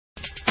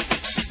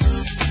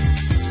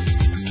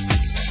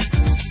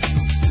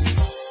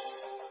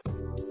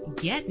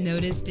Get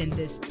noticed in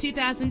this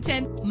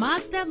 2010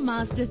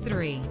 Mazda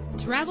 3.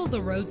 Travel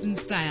the roads in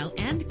style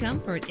and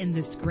comfort in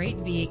this great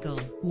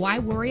vehicle. Why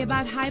worry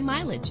about high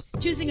mileage?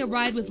 Choosing a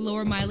ride with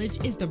lower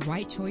mileage is the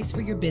right choice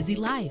for your busy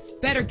life.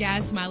 Better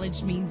gas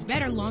mileage means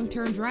better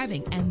long-term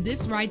driving, and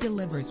this ride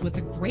delivers with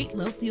a great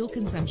low fuel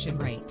consumption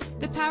rate.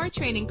 The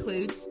powertrain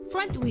includes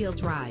front-wheel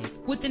drive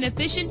with an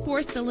efficient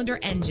 4-cylinder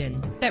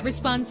engine that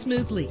responds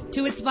smoothly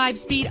to its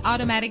 5-speed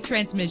automatic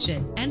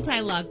transmission.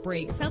 Anti-lock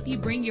brakes help you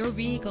bring your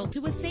vehicle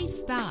to a safe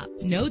stop.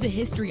 Know the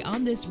history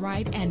on this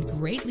ride and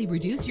greatly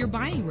reduce your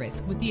buying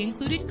risk with the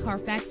included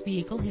Carfax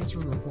Vehicle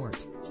History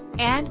Report.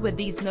 And with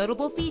these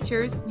notable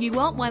features, you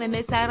won't want to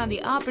miss out on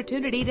the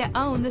opportunity to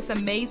own this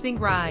amazing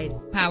ride.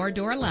 Power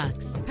door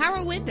locks,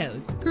 power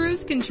windows,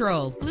 cruise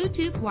control,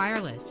 Bluetooth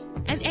wireless,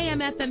 an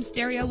AM/FM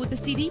stereo with a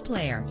CD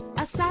player,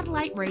 a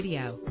satellite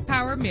radio,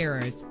 power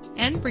mirrors.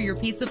 And for your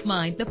peace of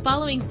mind, the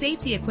following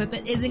safety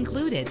equipment is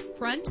included: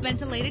 front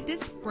ventilated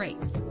disc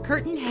brakes,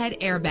 curtain head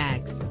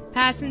airbags,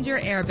 passenger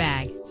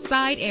airbag,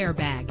 side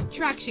airbag,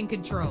 traction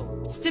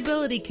control,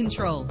 stability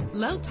control,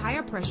 low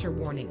tire pressure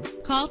warning.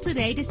 Call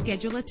today to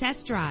schedule a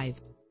test drive.